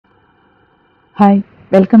Hi,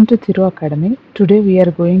 welcome to Thiru Academy. Today we are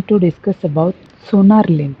going to discuss about Sonar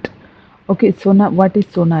Lint. Okay, what is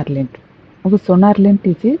Sonar Lint? Okay, Sonar Lint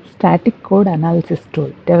is a static code analysis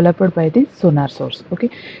tool developed by the Sonar source. Okay,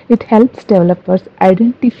 it helps developers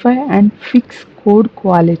identify and fix code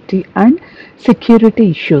quality and security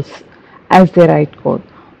issues as they write code,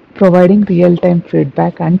 providing real-time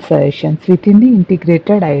feedback and suggestions within the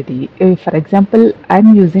integrated IDE. For example,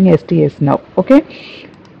 I'm using STS now. Okay,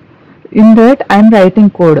 in that I'm writing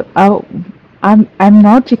code. I'm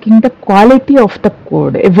not checking the quality of the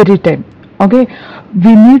code every time. Okay,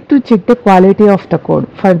 we need to check the quality of the code.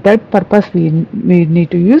 For that purpose we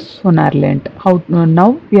need to use Sonar Lint.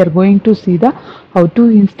 Now we are going to see the how to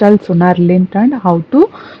install Sonar Lint and how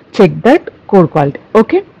to check that code quality.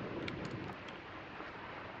 Okay,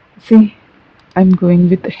 see, I'm going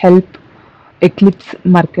with help Eclipse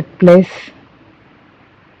Marketplace.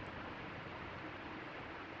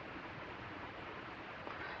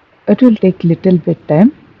 It will take little bit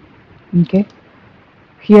time. Okay,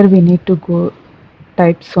 here we need to go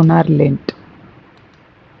type Sonar Lint.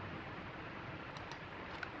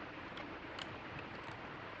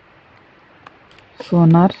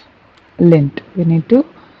 Sonar Lint. We need to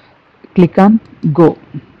click on go.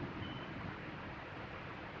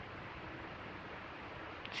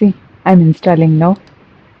 See, I'm installing now.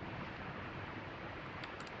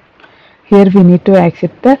 Here we need to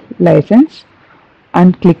accept the license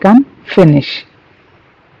and click on finish.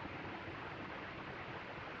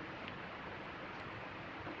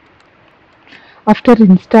 After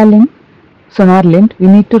installing Sonar Lint, we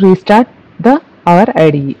need to restart our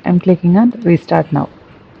IDE. I'm clicking on restart now.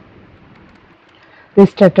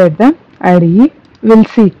 Restarted the IDE. We'll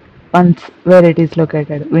see once where it is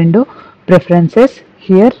located. Window, preferences.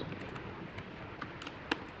 Here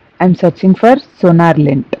I'm searching for Sonar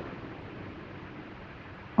Lint.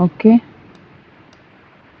 Okay.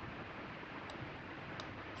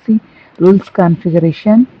 See, rules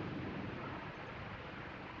configuration.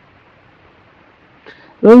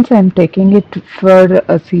 Rules I'm taking it for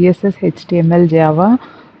CSS, HTML, Java,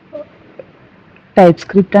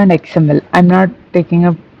 TypeScript and XML. I'm not taking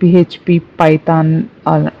a PHP, Python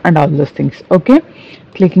and all those things. Okay,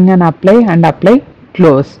 clicking on apply and apply,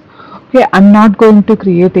 close. Okay, I'm not going to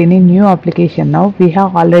create any new application now. We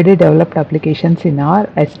have already developed applications in our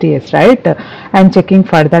STS, right? I'm checking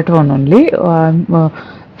for that one only.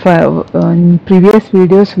 In previous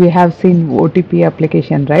videos we have seen OTP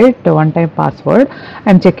application, right? The one-time password.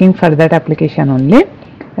 I'm checking for that application only.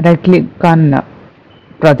 Right click on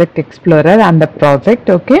Project Explorer and the project.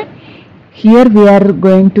 Okay, here we are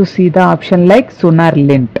going to see the option like Sonar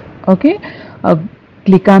Lint. Okay,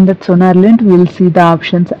 click on that Sonar Lint. We will see the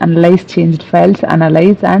options analyze changed files,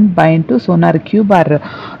 analyze and bind to Sonar Cube. Or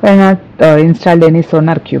we are not installed any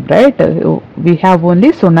Sonar Cube, right? We have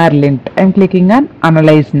only Sonar Lint. I am clicking on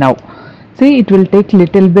analyze now. See, it will take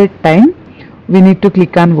little bit time. We need to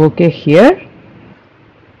click on OK here.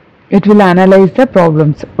 It will analyze the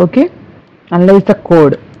problems. Okay, analyze the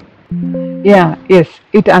code. Yeah, yes,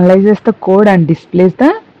 it analyzes the code and displays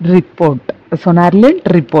the report, Sonar Lint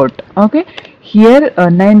report. Okay, here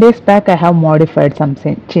 9 days back I have modified some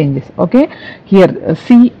changes. Okay, here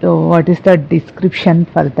see what is the description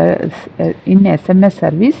for the in SMS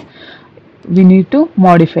service. We need to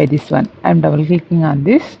modify this one. I'm double clicking on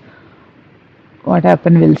this. What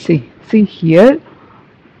happened, we'll see. See here,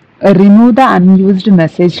 remove the unused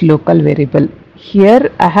message local variable.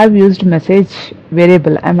 Here I have used message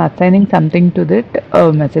variable. I'm assigning something to that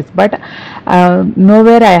message, but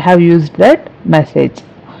nowhere I have used that message.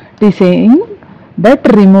 It is saying that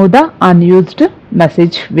remove the unused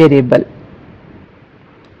message variable.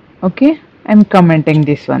 Okay, I'm commenting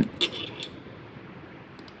this one.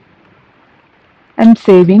 I'm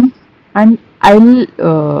saving and I'll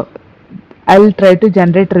try to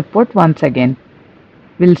generate report once again.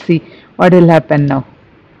 We'll see what will happen now,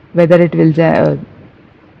 whether it will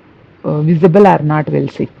visible or not. We'll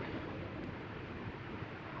see.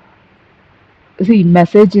 See,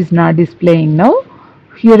 message is not displaying now.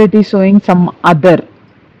 Here it is showing some other.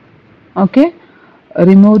 Okay,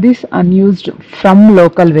 remove this unused from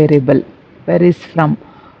local variable. Where is from?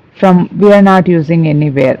 From we are not using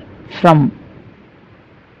anywhere. From.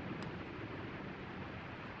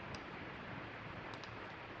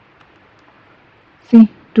 See,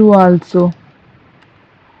 to also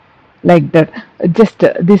like that. Just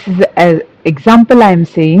this is an example I am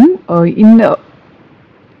saying.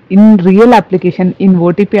 In real application, in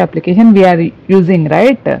OTP application we are using,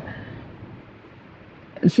 right?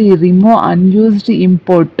 See, remove unused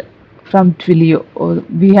import from Twilio.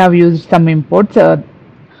 We have used some imports.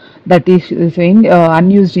 that is saying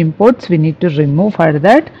unused imports we need to remove. For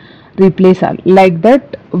that, replace all. Like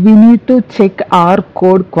that we need to check our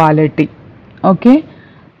code quality. Okay,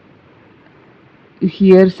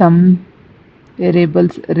 here some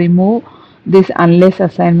variables, remove this unless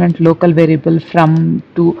assignment local variable from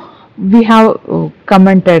to. We have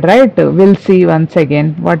commented, right? We'll see once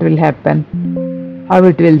again what will happen, how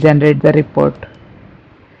it will generate the report.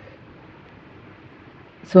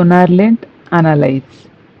 Sonar Lint, analyze.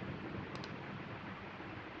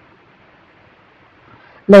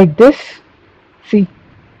 Like this, see,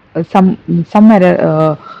 some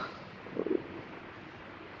error,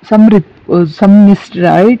 some missed,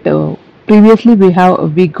 right? Previously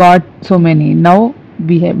we got so many. Now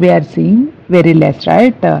we are seeing very less,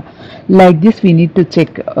 right? Like this, we need to check.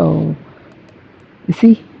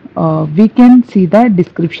 See, we can see the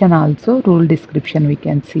description also. Rule description we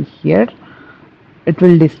can see here. It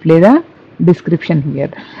will display the description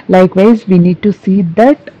here. Likewise, we need to see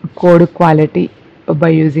that code quality by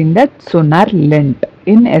using that Sonar Lint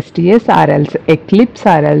in STS or else Eclipse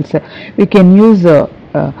or else we can use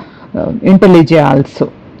IntelliJ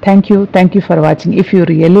also. Thank you for watching. If you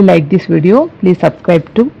really like this video, please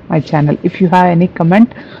subscribe to my channel. If you have any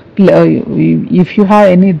comment, if you have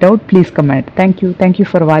any doubt, please comment. Thank you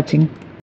for watching.